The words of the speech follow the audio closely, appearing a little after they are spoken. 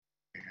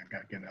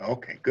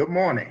Okay, good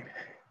morning.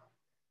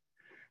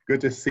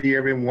 Good to see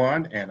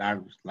everyone. And I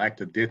would like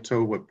to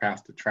ditto what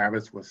Pastor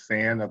Travis was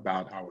saying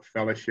about our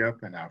fellowship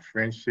and our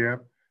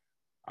friendship.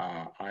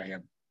 I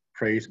have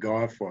praised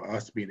God for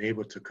us being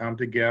able to come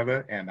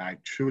together, and I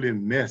truly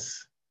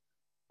miss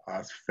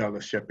us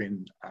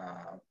fellowshipping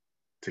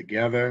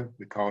together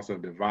because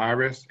of the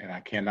virus, and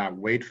I cannot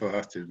wait for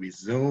us to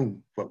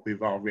resume what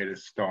we've already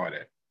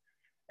started.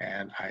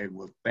 And I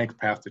will thank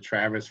Pastor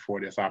Travis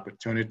for this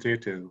opportunity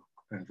to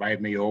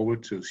invite me over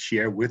to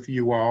share with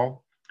you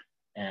all.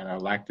 And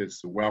I'd like to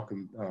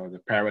welcome the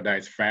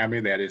Paradise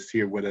family that is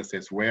here with us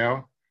as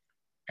well.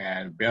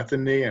 And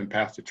Bethany and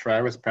Pastor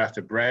Travis,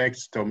 Pastor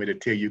Braggs told me to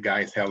tell you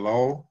guys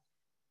hello.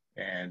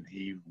 And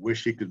he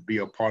wished he could be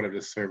a part of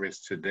the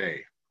service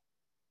today.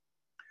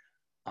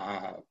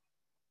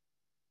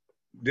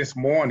 This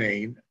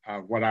morning,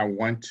 what I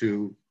want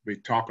to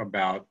talk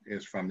about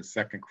is from the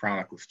 2nd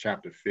Chronicles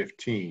chapter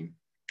 15.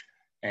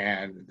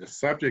 And the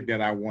subject that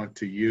I want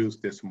to use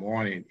this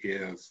morning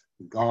is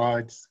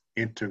God's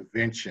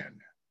intervention.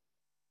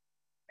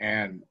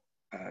 And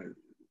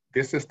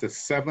this is the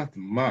 7th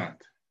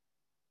month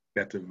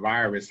that the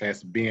virus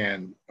has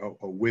been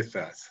with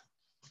us.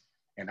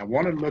 And I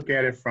want to look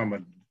at it from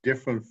a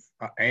different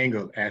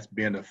angle as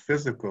being a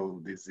physical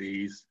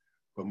disease,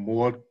 but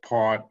more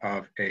part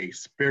of a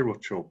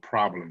spiritual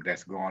problem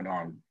that's going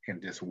on in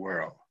this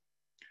world.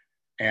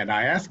 And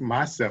I asked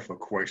myself a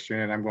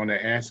question, and I'm going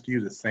to ask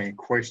you the same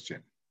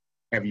question.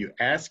 Have you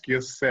asked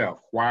yourself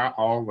why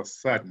all of a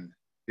sudden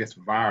this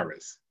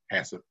virus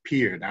has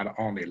appeared, not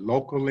only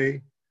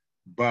locally,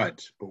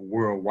 but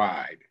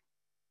worldwide?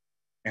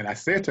 And I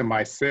said to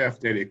myself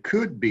that it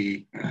could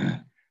be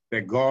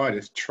that God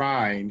is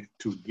trying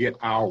to get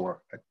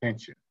our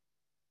attention.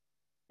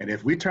 And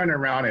if we turn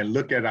around and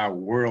look at our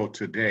world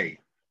today,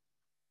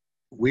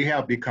 we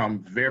have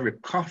become very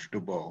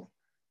comfortable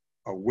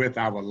with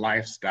our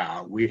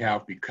lifestyle. We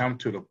have become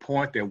to the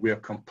point that we're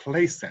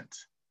complacent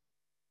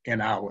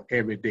in our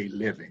everyday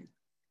living.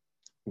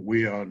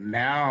 We are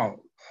now,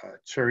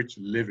 church,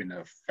 living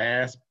a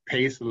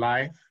fast-paced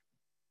life.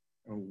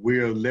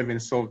 We're living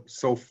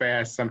so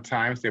fast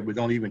sometimes that we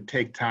don't even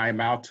take time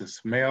out to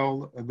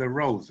smell the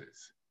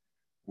roses.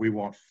 We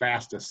want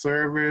faster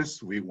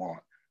service. We want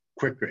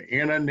quicker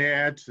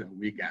internet.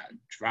 We got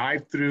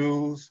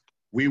drive-throughs.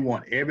 We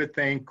want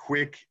everything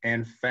quick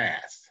and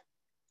fast.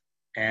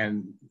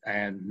 And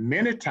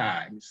many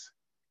times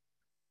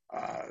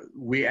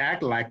we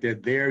act like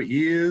that there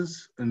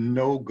is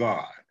no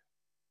God.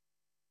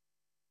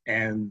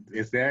 And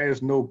if there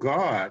is no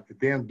God,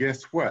 then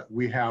guess what?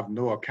 We have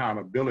no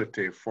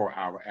accountability for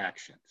our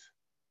actions.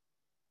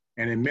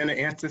 And in many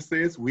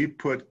instances, we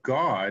put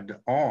God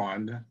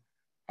on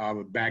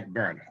our back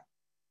burner.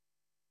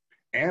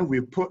 And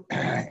we put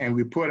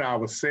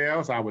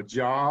ourselves, our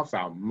jobs,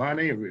 our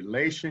money,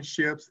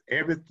 relationships,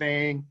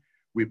 everything,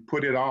 we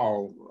put it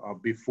all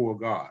before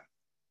God.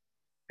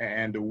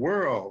 And the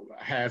world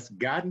has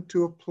gotten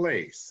to a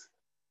place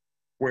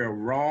where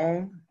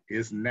wrong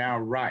is now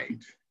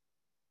right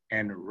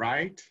and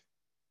right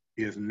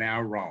is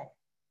now wrong.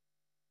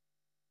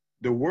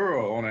 The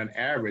world, on an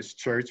average,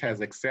 church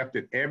has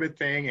accepted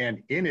everything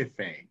and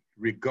anything,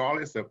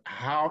 regardless of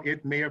how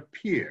it may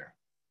appear,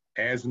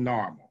 as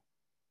normal.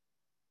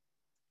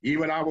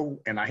 Even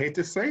and I hate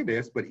to say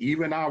this, but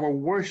even our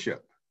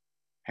worship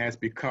has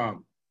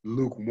become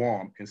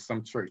lukewarm in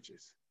some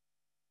churches.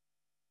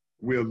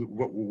 We're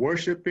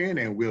worshiping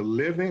and we're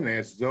living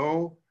as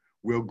though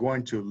we're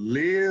going to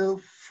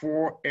live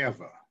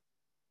forever,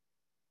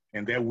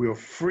 and that we're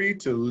free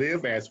to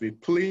live as we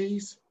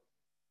please,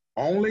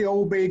 only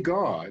obey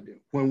God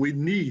when we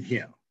need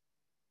him.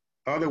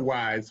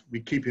 Otherwise,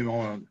 we keep him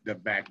on the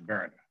back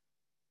burner.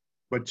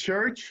 But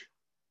church,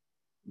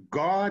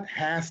 God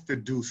has to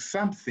do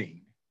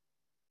something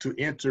to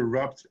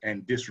interrupt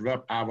and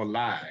disrupt our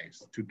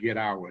lives to get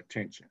our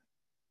attention.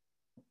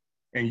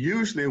 And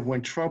usually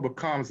when trouble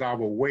comes our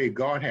way,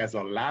 God has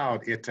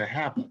allowed it to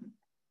happen.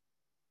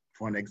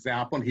 For an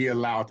example, he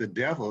allowed the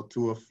devil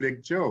to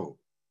afflict Job.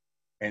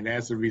 And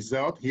as a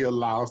result, he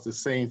allows the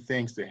same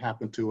things to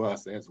happen to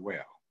us as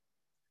well.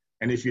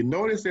 And if you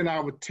notice in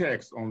our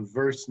text on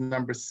verse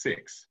number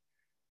 6,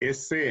 it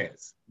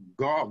says,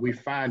 we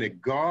find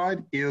that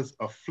God is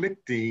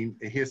afflicting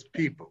his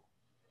people.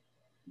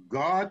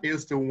 God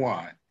is the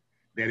one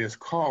that is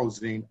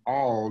causing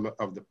all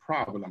of the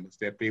problems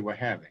that they were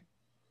having.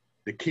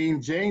 The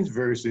King James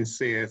Version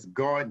says,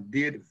 God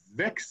did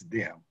vex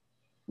them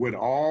with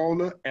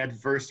all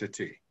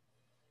adversity.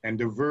 And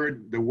the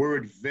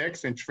word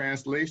vex in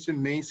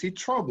translation means he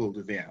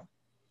troubled them.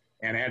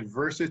 And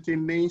adversity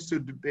means to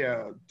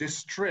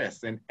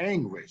distress and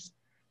anguish.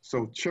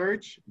 So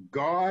church,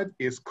 God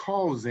is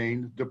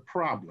causing the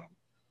problem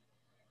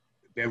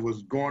that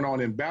was going on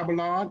in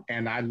Babylon.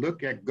 And I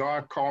look at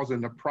God causing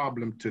the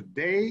problem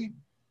today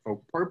for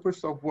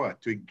purpose of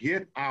what? To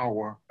get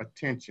our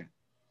attention.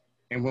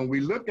 And when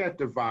we look at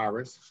the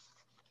virus,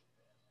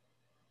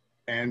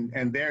 and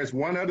there's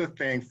one other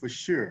thing for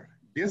sure,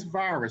 this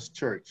virus,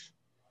 church,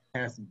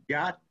 has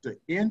got the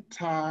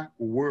entire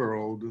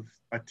world's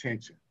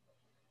attention.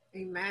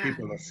 Amen.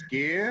 People are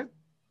scared.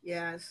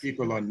 Yes.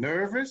 People are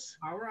nervous.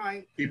 All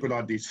right. People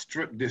are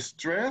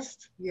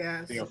distressed.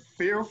 Yes. They are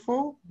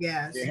fearful.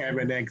 Yes. They're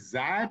having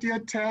anxiety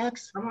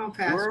attacks, Come on,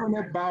 Pastor.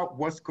 worrying about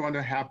what's going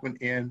to happen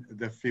in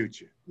the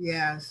future.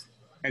 Yes.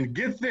 And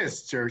get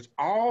this, church,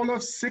 all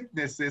of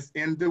sicknesses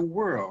in the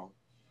world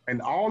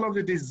and all of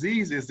the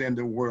diseases in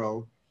the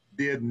world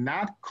did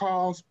not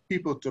cause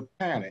people to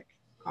panic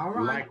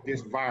like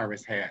this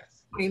virus has.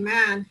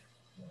 Amen.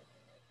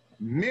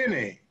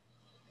 Many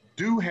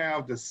do not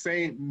have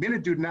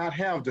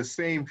the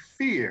same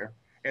fear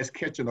as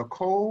catching a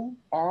cold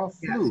or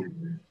flu.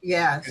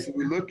 Yes. As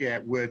we look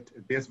at with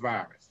this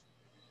virus.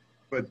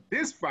 But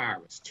this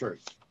virus,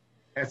 church,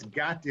 has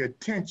got the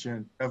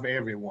attention of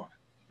everyone.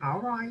 All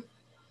right.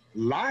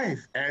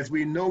 Life as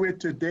we know it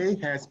today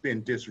has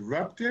been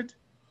disrupted.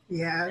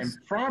 Yes.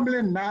 And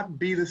probably not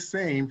be the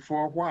same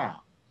for a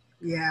while.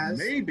 Yes.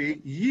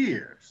 Maybe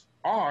years,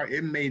 or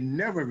it may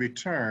never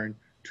return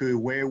to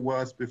where it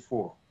was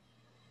before.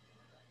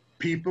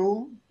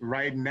 People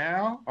right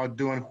now are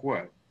doing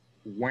what?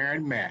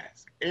 Wearing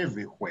masks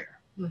everywhere.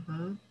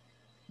 Mm-hmm.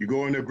 You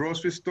go in the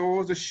grocery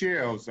stores, the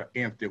shelves are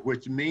empty,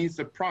 which means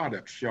the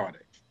product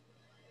shortage.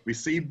 We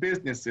see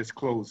businesses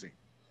closing.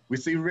 We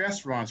see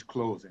restaurants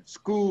closing.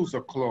 Schools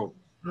are closed.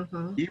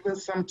 Mm-hmm. Even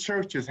some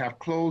churches have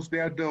closed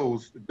their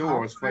doors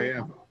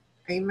forever.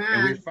 Amen.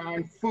 And we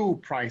find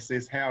food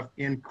prices have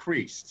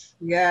increased.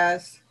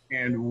 Yes.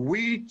 And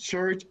we,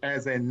 church,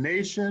 as a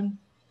nation,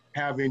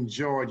 have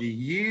enjoyed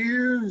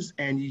years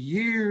and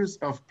years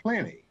of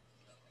plenty.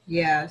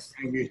 Yes.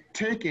 And we're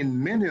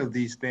taking many of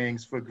these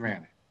things for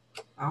granted.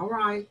 All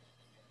right.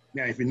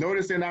 Now, if you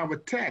notice in our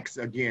text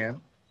again,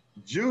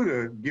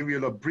 Judah, give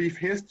you a brief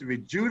history,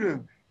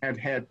 Judah had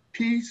had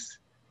peace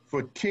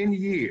for 10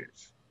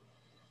 years.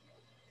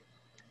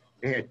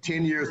 They had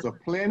 10 years of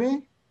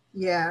plenty.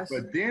 Yes.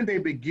 But then they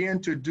began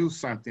to do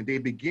something. They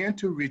began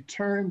to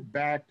return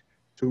back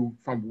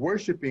from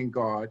worshiping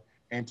God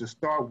and to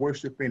start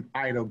worshiping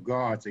idol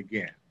gods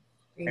again.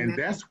 Amen. And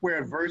that's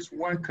where verse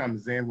 1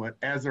 comes in, when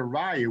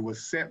Azariah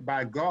was sent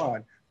by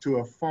God to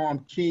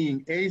inform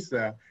King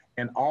Asa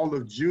and all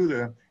of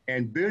Judah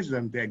and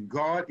Benjamin that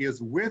God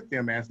is with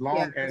them as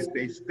long as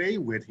they stay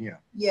with him.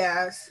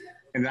 Yes.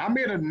 And I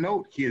made a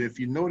note here. If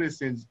you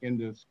notice in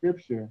the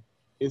scripture,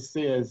 it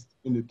says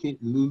in the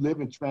New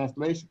Living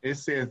Translation, it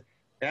says,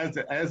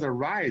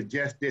 Azariah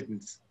just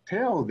didn't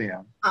tell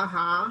them.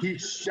 He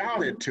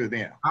shouted to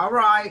them. All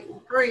right,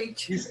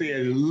 preach. He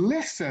said,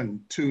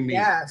 listen to me.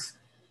 Yes.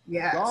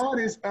 Yes. God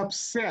is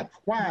upset.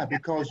 Why?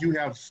 Because you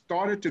have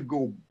started to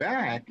go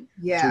back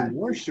to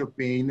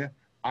worshiping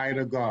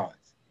idol gods.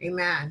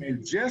 Amen.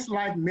 And just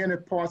like many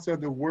parts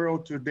of the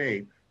world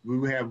today,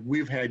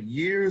 we've had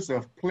years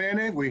of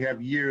plenty, we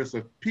have years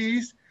of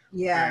peace.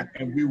 Yeah.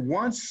 And we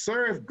once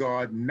served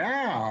God.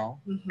 Now,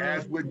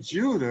 as with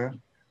Judah,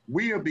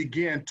 we are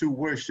beginning to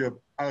worship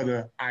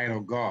other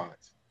idol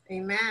gods.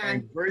 Amen.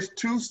 And verse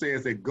 2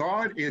 says that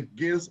God, it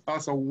gives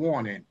us a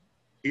warning.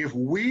 If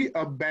we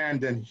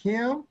abandon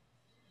him,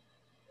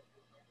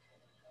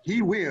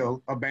 he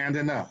will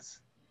abandon us.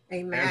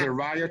 Amen.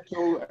 Azariah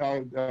told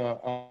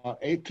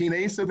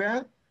King Asa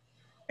that,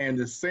 and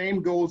the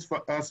same goes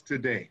for us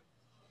today.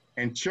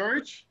 And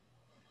church,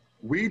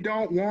 we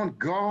don't want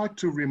God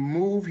to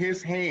remove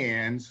his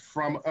hands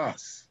from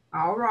us.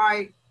 All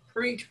right.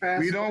 Preach,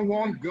 Pastor. We don't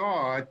want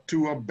God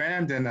to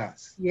abandon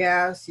us.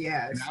 Yes,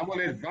 yes. And I will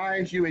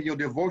advise you in your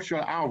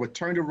devotional hour,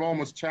 turn to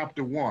Romans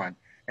chapter 1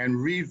 and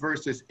read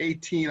verses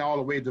 18 all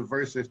the way to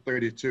verses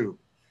 32.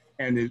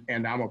 And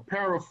I'm going to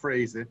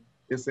paraphrase it.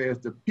 It says,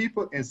 the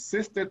people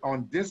insisted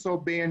on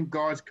disobeying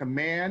God's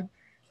command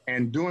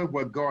and doing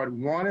what God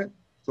wanted.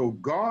 So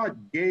God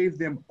gave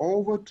them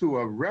over to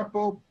a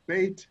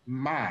reprobate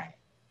mind.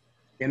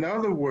 In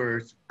other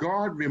words,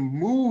 God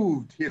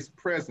removed his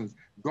presence.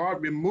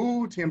 God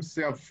removed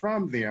himself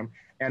from them.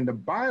 And the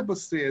Bible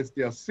says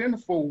their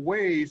sinful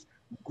ways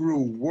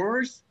grew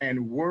worse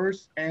and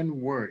worse and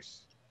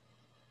worse.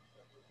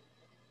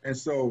 And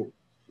so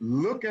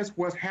look at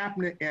what's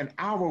happening in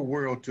our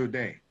world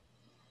today.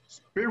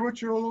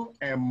 Spiritual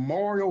and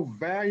moral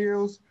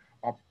values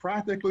are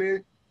practically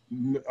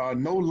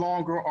no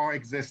longer are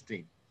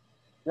existing.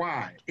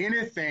 Why?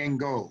 Anything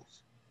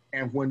goes.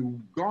 And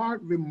when God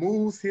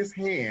removes his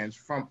hands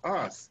from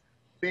us,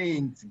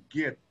 things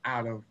get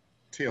out of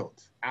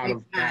tilt, out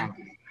of balance.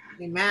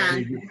 Amen.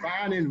 And you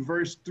find in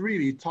verse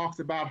 3, he talks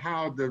about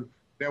how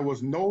there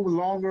was no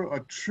longer a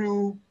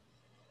true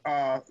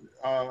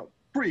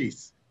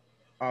priest.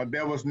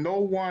 There was no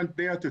one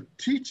there to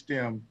teach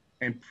them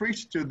and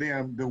preach to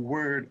them the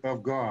word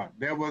of God.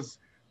 There was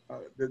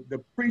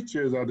the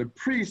preachers or the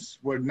priests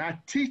were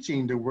not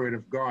teaching the word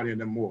of God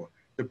anymore.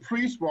 The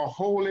priests were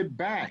holding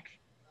back,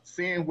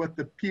 saying what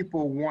the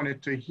people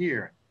wanted to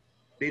hear.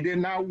 They did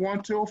not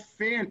want to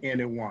offend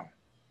anyone.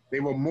 They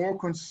were more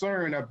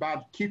concerned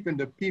about keeping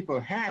the people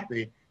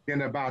happy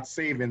than about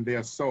saving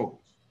their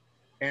souls.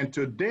 And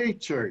today,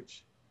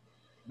 church,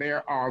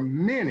 there are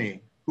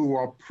many who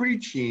are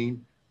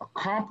preaching a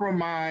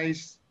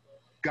compromised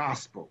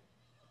gospel.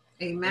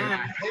 And Amen.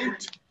 I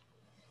hate,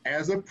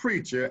 as a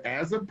preacher,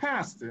 as a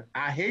pastor,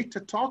 I hate to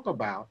talk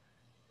about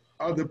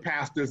other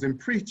pastors and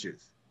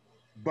preachers,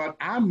 but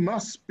I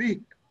must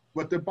speak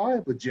what the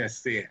Bible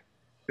just said.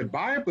 The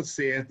Bible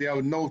says there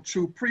are no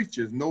true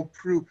preachers, no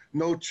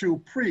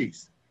true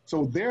priests.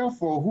 So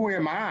therefore, who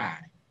am I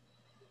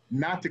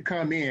not to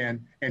come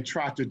in and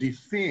try to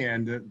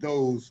defend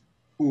those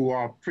who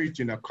are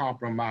preaching a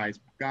compromised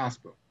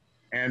gospel?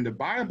 And the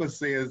Bible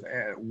says,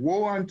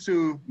 woe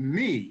unto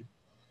me,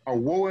 or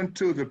woe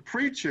unto the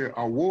preacher,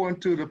 or woe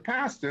unto the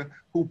pastor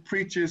who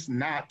preaches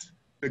not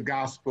the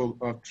gospel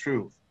of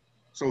truth.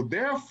 So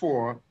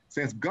therefore,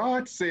 since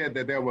God said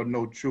that there were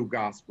no true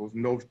gospels,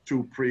 no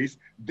true priests,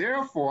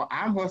 therefore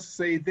I must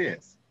say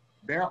this: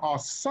 there are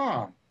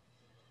some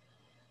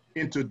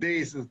in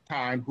today's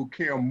time who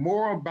care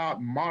more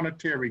about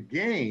monetary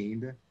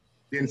gain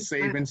than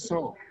saving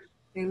souls.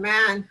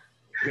 Amen.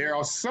 There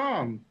are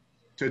some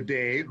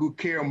today who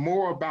care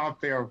more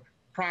about their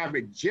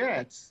private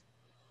jets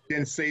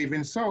than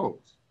saving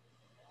souls.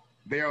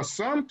 There are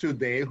some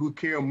today who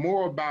care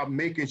more about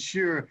making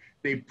sure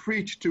they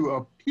preach to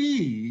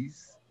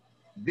appease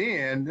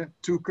than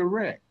to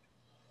correct.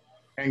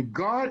 And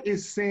God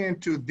is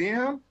saying to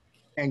them,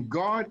 and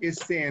God is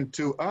saying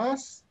to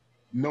us,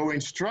 no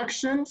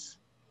instructions,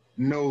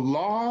 no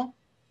law,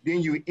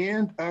 then you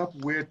end up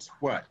with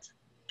what?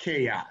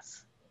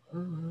 Chaos.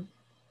 Mm-hmm.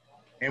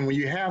 And when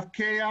you have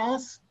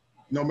chaos,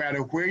 no matter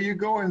where you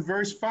go, in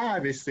verse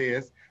 5, it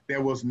says,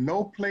 there was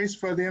no place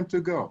for them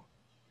to go.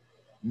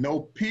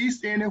 No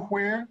peace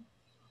anywhere.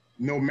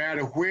 No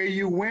matter where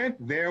you went,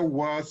 there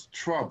was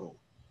trouble.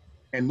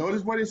 And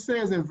notice what it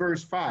says in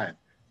verse 5.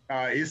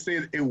 It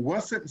says it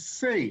wasn't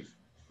safe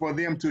for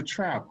them to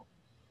travel.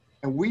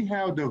 And we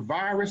have the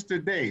virus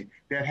today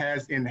that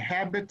has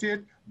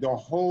inhabited the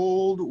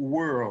whole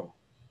world.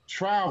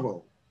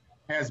 Travel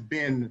has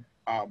been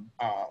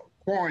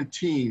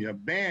quarantined,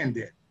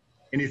 abandoned.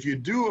 And if you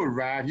do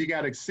arrive, you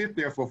got to sit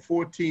there for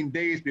 14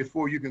 days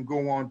before you can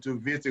go on to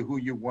visit who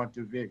you want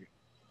to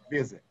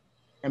visit.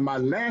 And my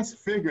last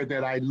figure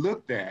that I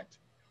looked at,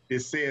 it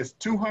says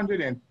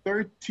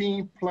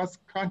 213 plus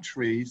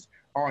countries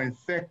are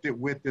infected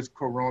with this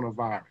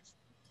coronavirus.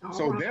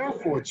 So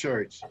therefore,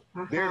 church,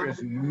 there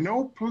is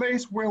no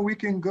place where we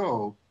can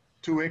go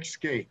to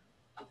escape.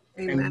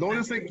 Amen. And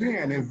notice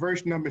again in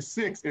verse number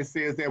 6, it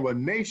says there were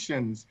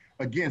nations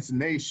against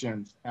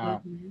nations.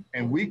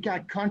 And we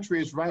got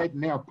countries right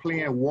now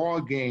playing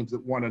war games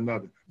with one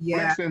another,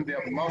 flexing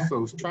their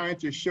muscles, trying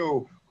to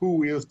show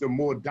who is the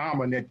more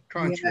dominant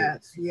country.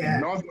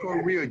 And North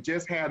Korea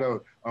just had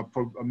a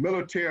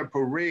military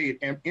parade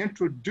and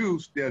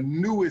introduced their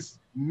newest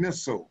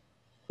missile.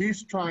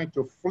 He's trying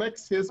to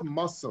flex his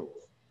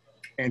muscles.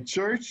 And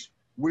church,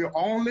 we're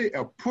only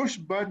a push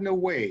button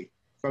away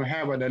from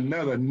having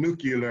another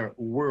nuclear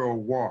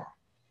world war.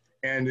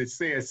 And it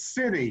says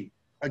city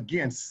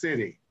against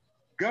city,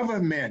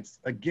 governments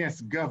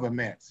against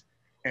governments,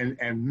 and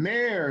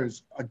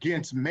mayors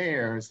against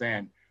mayors.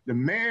 And the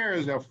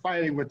mayors are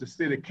fighting with the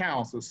city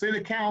council. City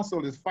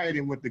council is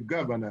fighting with the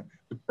governor.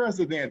 The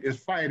president is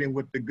fighting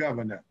with the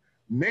governor.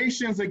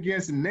 Nations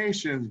against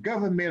nations,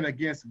 government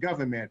against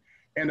government.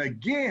 And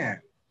again,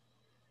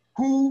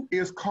 who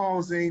is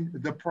causing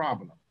the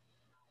problem?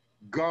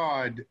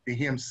 God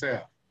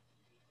himself.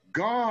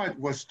 God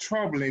was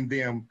troubling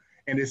them,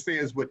 and it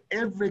says with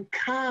every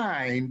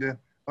kind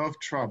of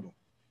trouble.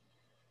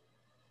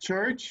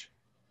 Church,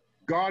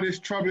 God is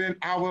troubling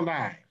our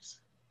lives,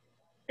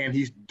 and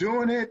he's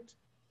doing it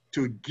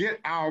to get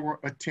our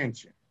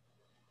attention.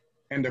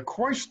 And the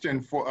question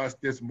for us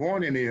this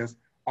morning is,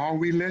 are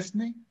we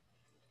listening?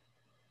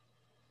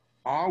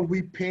 Are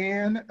we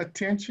paying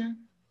attention?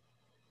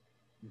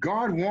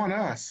 God wants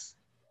us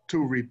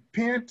to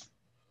repent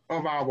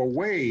of our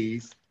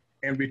ways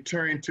and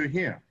return to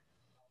him.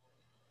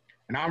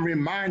 And I'm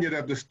reminded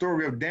of the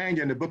story of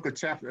Daniel in the book of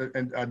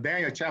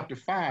Daniel chapter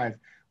 5,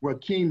 where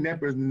King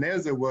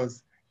Nebuchadnezzar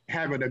was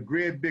having a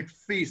great big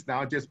feast.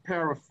 Now I'll just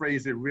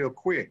paraphrase it real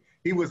quick.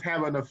 He was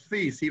having a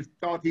feast. He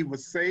thought he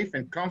was safe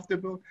and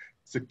comfortable,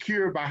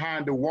 secure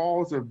behind the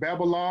walls of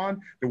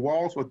Babylon. The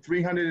walls were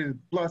 300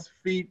 plus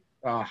feet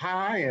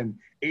high and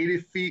 80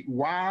 feet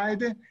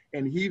wide.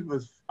 And he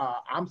was,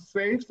 I'm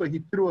safe. So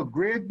he threw a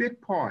great big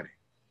party.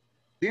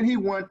 Then he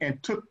went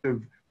and took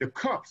the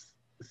cups,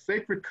 the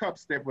sacred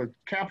cups that were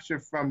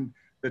captured from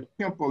the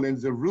temple in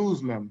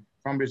Jerusalem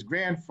from his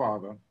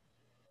grandfather.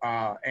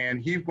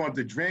 And he wanted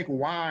to drink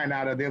wine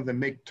out of them, to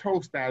make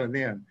toast out of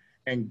them.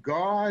 And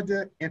God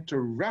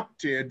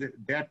interrupted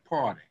that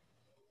party.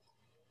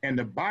 And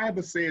the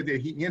Bible says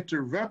that he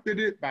interrupted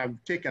it by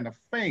taking a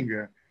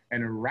finger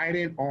and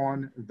writing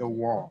on the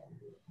wall.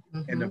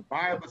 And the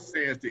Bible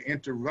says the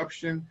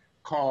interruption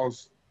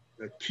caused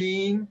the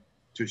king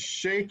to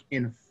shake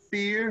in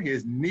fear.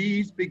 His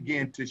knees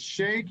began to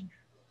shake.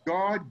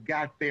 God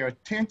got their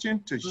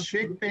attention to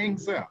shake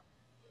things up.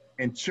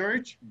 In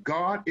church,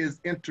 God is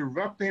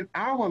interrupting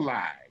our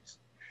lives.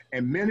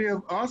 And many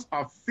of us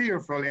are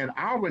fearful and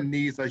our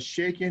knees are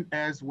shaking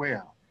as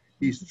well.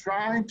 He's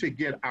trying to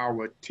get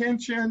our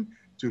attention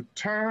to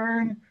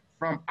turn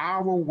from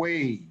our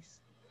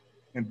ways.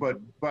 And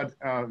but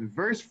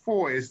verse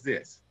 4 is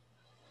this: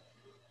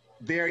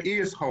 there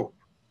is hope.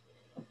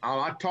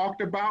 All I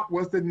talked about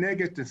was the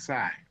negative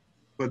side,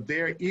 but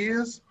there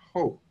is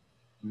hope.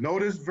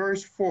 Notice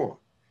verse 4.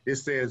 It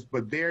says,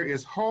 but there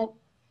is hope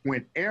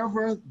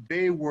whenever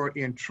they were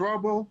in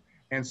trouble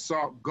and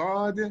sought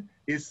God.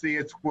 It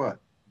says what?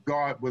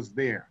 God was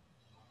there.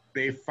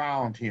 They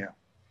found him.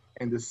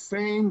 And the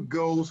same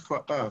goes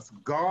for us.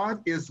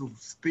 God is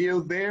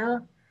still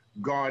there.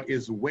 God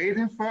is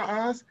waiting for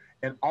us.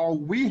 And all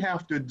we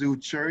have to do,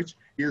 church,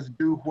 is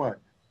do what?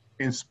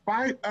 In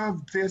spite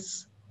of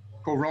this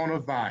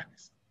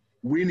coronavirus,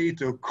 we need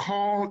to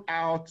call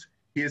out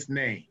his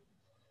name.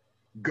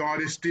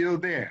 God is still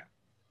there.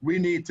 We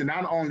need to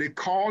not only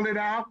call it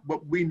out,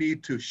 but we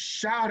need to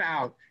shout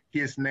out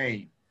his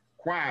name.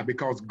 Why?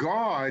 Because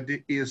God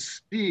is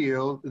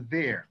still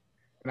there.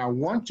 And I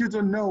want you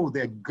to know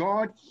that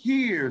God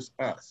hears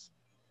us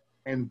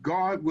and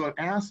God will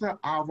answer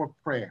our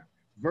prayer.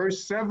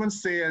 Verse 7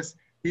 says,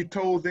 he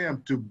told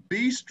them to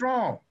be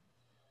strong.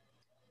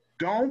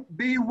 Don't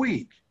be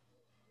weak.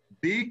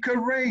 Be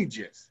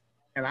courageous.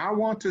 And I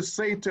want to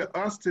say to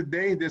us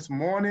today, this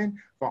morning,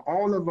 for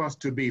all of us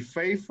to be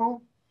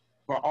faithful,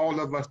 for all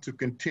of us to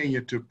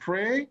continue to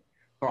pray,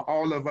 for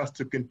all of us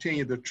to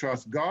continue to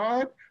trust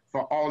God,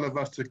 for all of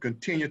us to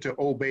continue to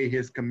obey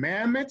his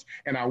commandments.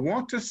 And I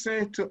want to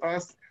say to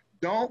us,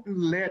 don't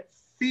let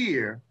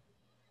fear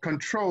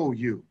control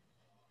you.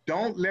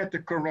 Don't let the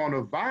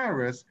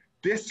coronavirus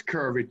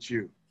discourage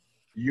you.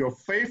 Your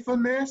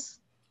faithfulness,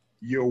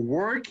 your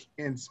work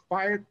in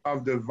spite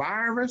of the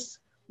virus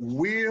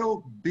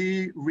will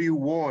be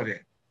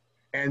rewarded.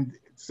 And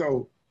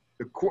so,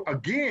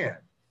 again,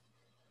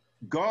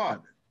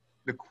 God,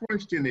 the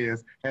question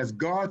is, has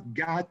God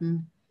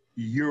gotten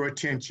your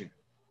attention?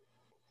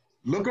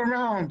 Look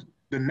around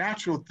the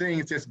natural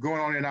things that's going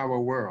on in our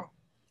world,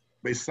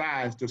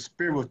 besides the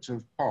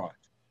spiritual part.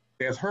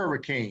 There's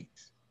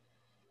hurricanes.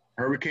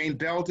 Hurricane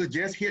Delta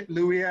just hit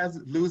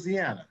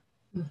Louisiana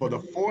for the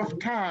 4th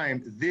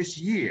time this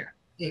year.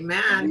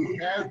 Amen. We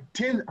have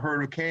 10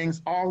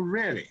 hurricanes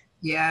already.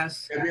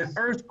 Yes. There have been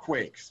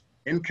earthquakes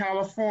in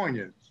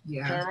California,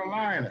 Yes.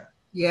 Carolina.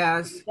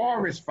 Yes.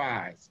 Forest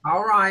fires.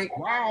 All right.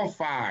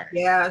 Wildfires.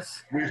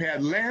 Yes. We've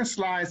had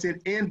landslides in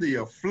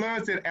India,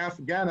 floods in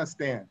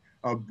Afghanistan,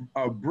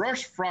 a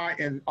brush fire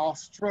in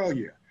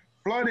Australia,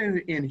 flooding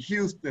in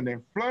Houston,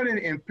 and flooding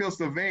in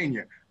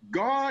Pennsylvania.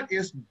 God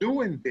is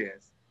doing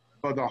this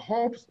for the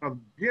hopes of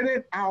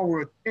getting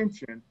our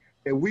attention,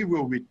 that we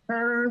will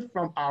return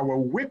from our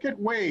wicked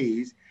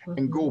ways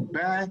and go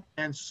back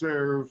and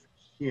serve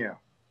him.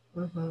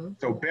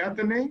 So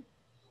Bethany,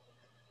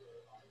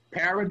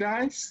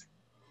 Paradise,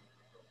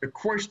 the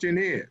question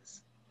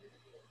is,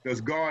 does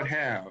God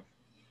have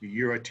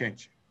your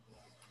attention?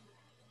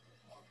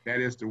 That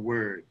is the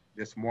word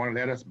this morning.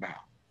 Let us bow.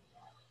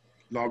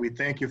 Lord, we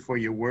thank you for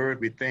your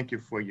word. We thank you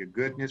for your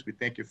goodness. We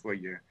thank you for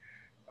your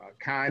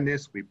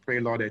kindness. We pray,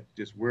 Lord, that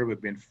this word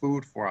would be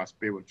food for our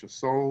spiritual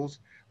souls.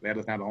 Let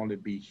us not only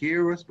be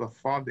hearers, but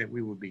Father, that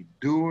we will be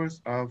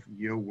doers of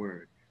your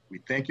word. We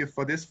thank you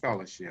for this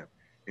fellowship.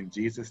 In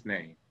Jesus'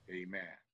 name, amen.